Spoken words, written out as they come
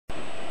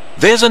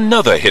There's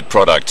another hit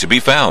product to be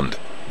found,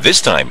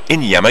 this time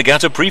in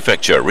Yamagata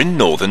Prefecture in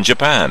northern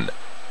Japan.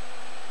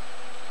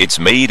 It's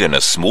made in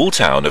a small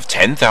town of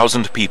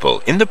 10,000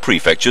 people in the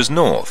prefecture's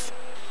north.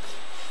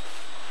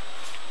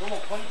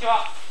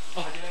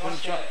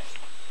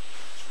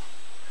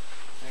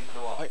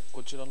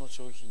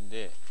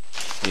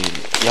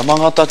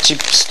 Yamagata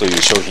Chips とい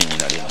う商品に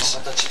なります。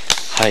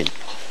はい。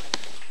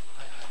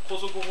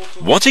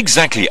What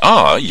exactly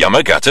are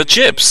Yamagata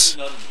Chips?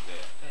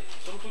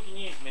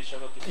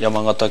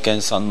 山形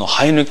県産の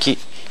生え抜き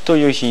と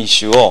いう品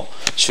種を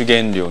主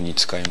原料に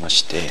使いま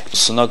して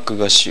スナック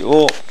菓子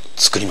を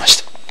作りま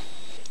した。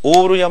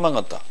オール山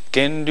形、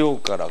原料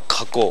から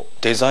加工、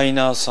デザイ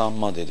ナーさん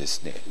までで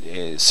すね、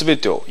全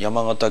てを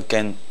山形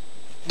県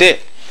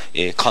で、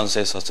完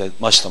成させ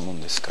ましたも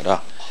んですか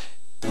ら。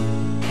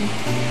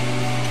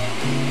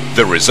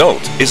The result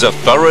is a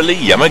thoroughly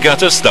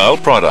Yamagata-style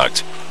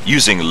product,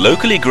 using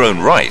locally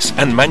grown rice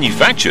and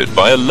manufactured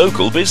by a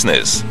local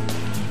business.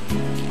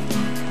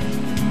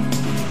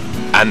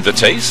 And the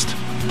taste?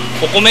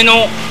 お米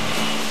の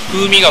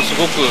風味がす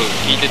ごく効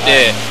いて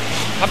て、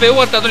食べ終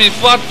わった後に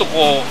ふわっと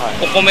こ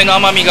う、お米の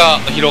甘みが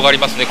広がり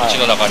ますね、口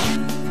の中に。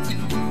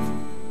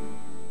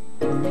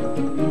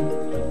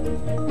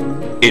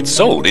It's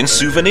sold in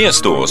souvenir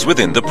stores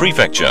within the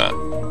prefecture.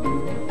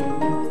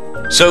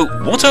 So,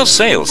 what are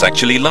sales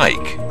actually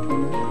like?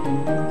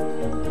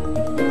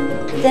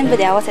 全部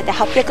で合わせて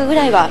800ぐ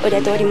らいは売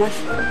れておりま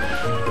す。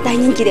大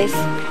人気です。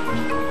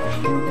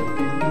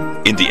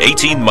In the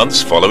 18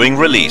 months following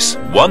release,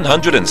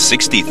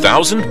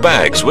 160,000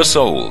 bags were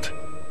sold.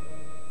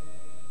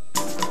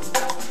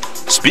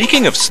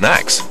 Speaking of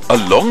snacks, a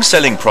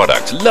long-selling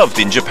product loved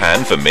in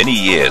Japan for many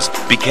years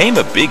became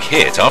a big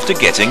hit after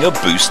getting a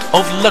boost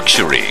of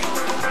luxury.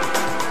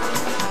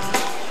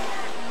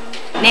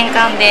 年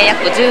間で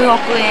約10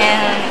億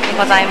円で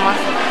ございま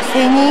す。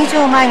1000人以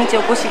上毎日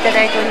お越しいた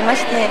だいておりま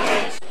して。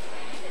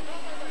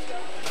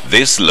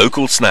This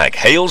local snack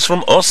hails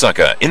from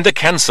Osaka in the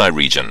Kansai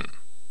region.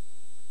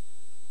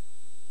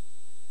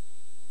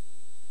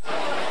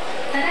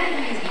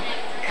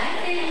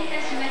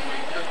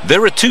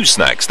 There are two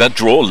snacks that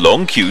draw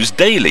long queues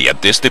daily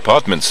at this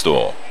department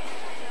store.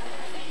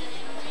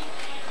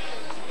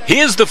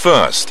 Here's the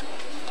first.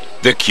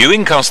 The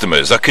queuing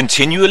customers are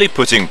continually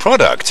putting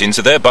products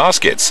into their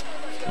baskets.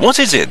 What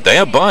is it they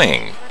are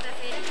buying?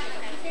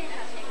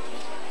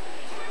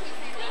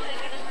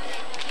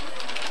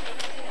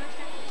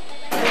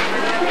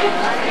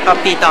 ハ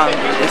ッピーターンで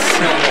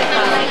す。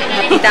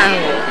ハッピーターンを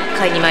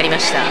買いに参りま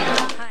した。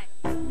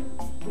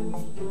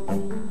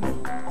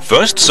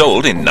First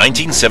sold in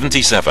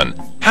 1977,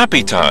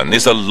 Happy Tan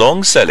is a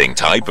long-selling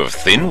type of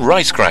thin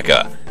rice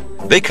cracker.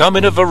 They come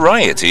in a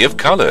variety of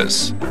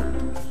colors.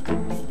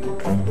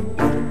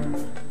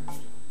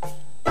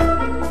 カ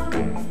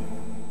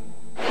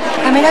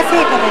メラ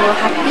製菓の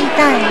ハッピー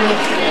ターンに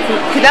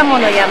果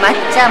物や抹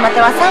茶ま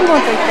たはサーモ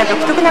ンといった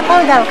独特な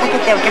パウダーをかけ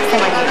てお客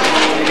様に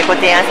ご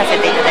提案させ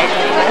ていただいて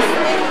おりま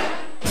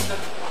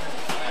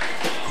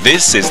す。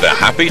This is the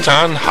Happy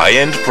Tan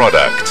high-end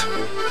product.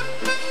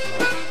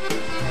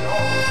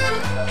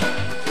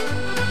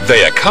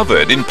 They are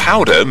covered in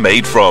powder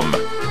made from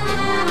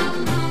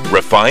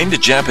refined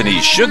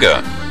Japanese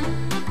sugar,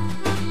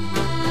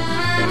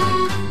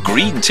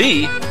 green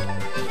tea,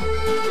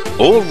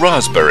 or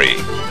raspberry.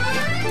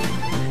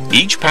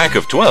 Each pack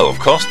of 12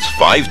 costs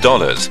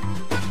 $5.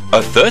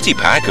 A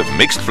 30-pack of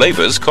mixed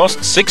flavors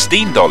costs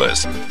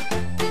 $16.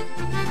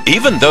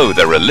 Even though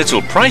they're a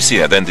little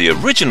pricier than the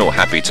original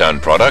Happy Tan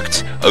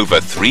products, over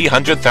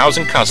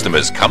 300,000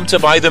 customers come to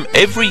buy them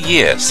every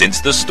year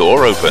since the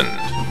store opened.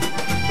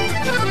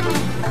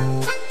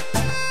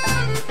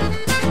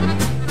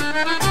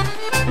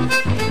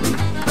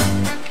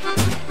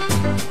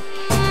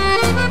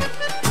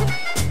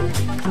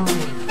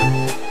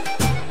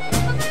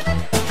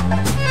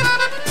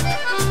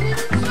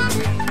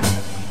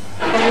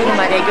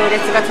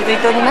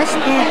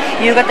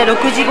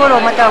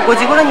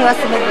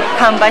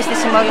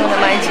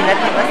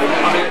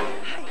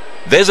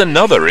 There's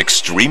another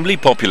extremely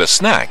popular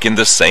snack in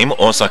the same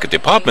Osaka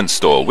department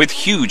store with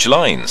huge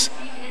lines.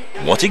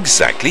 What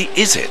exactly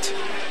is it?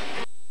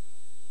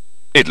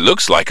 It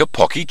looks like a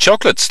Pocky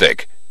chocolate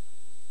stick.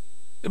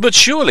 But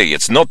surely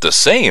it's not the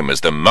same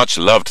as the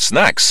much-loved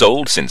snack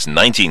sold since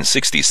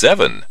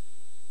 1967.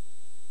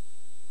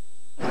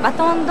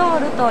 Baton Dor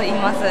と言い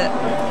ます。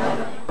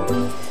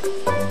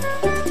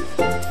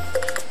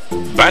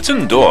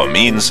Baton Dor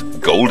means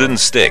golden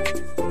stick.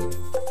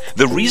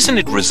 The reason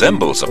it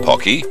resembles a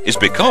Pocky is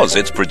because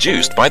it's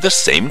produced by the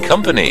same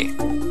company.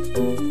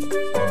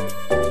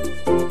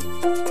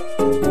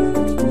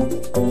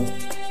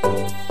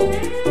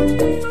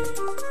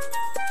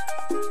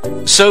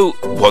 So,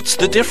 what's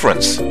the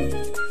difference?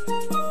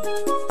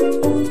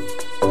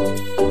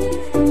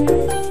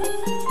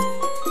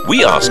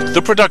 We asked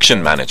the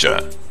production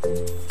manager.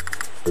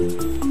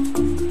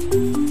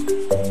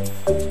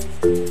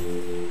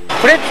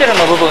 プレッツェル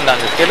の部分なん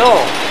ですけど、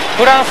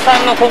フランス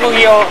産の小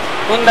麦を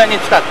ふんだんに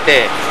使っ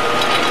て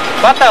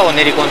バターを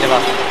練り込んでま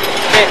す。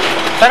で、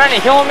さらに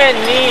表面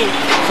に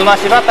すま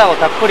しバターを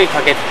たっぷり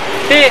かけ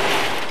て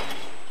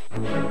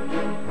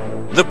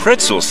The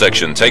pretzel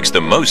section takes the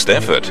most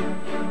effort.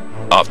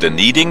 After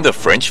kneading the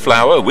French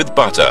flour with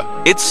butter,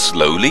 it's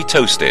slowly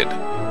toasted.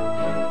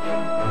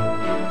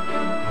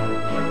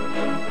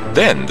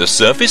 Then the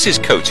surface is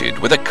coated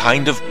with a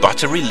kind of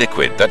buttery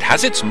liquid that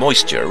has its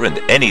moisture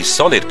and any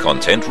solid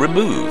content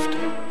removed.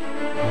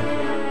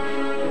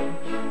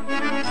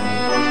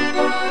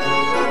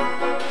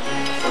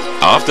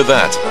 After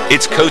that,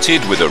 it's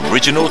coated with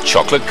original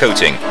chocolate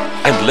coating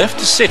and left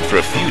to sit for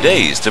a few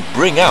days to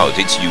bring out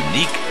its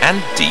unique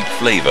and deep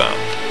flavor.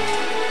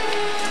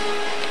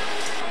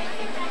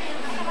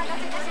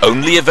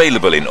 Only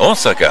available in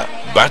Osaka,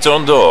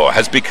 Baton Dor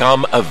has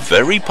become a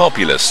very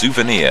popular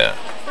souvenir.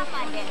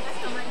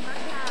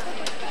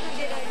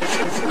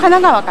 神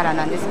奈川から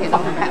なんですけど、オ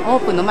ー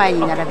プンの前に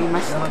並び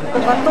ました。バ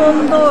ト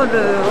ンドール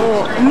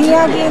をお土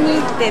産に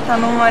って頼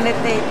まれ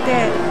てい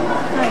て、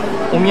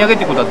お土産っ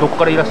てことはどこ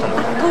からいらっしゃるん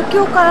ですか？東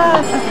京か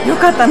ら良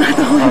かったな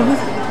と思いま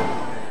す。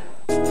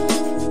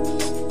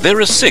There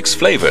are 6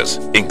 flavors,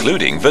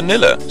 including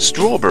vanilla,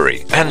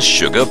 strawberry, and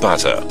sugar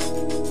butter.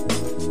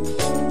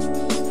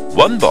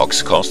 One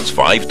box costs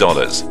 $5.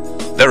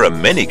 There are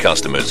many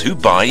customers who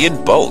buy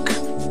in bulk.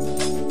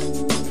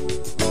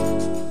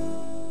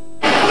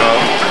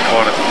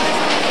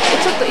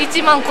 ちょっと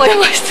1万超え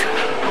ました。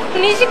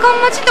2時間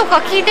待ちとか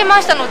聞いて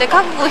ましたので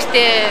覚悟し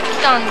て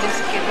来たんで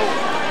すけど、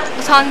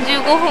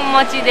35分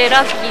待ちで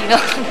ラッキーな。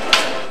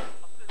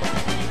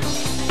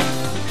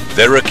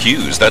There are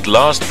queues that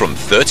last from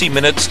 30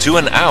 minutes to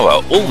an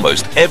hour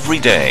almost every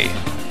day.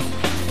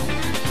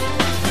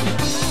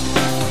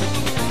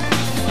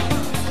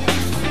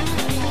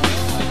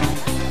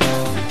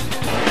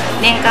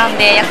 年間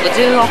で約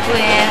10億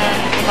円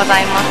ござ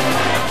います。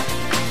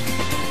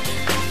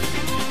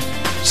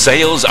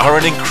Sales are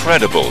an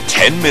incredible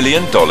 $10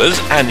 million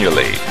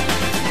annually.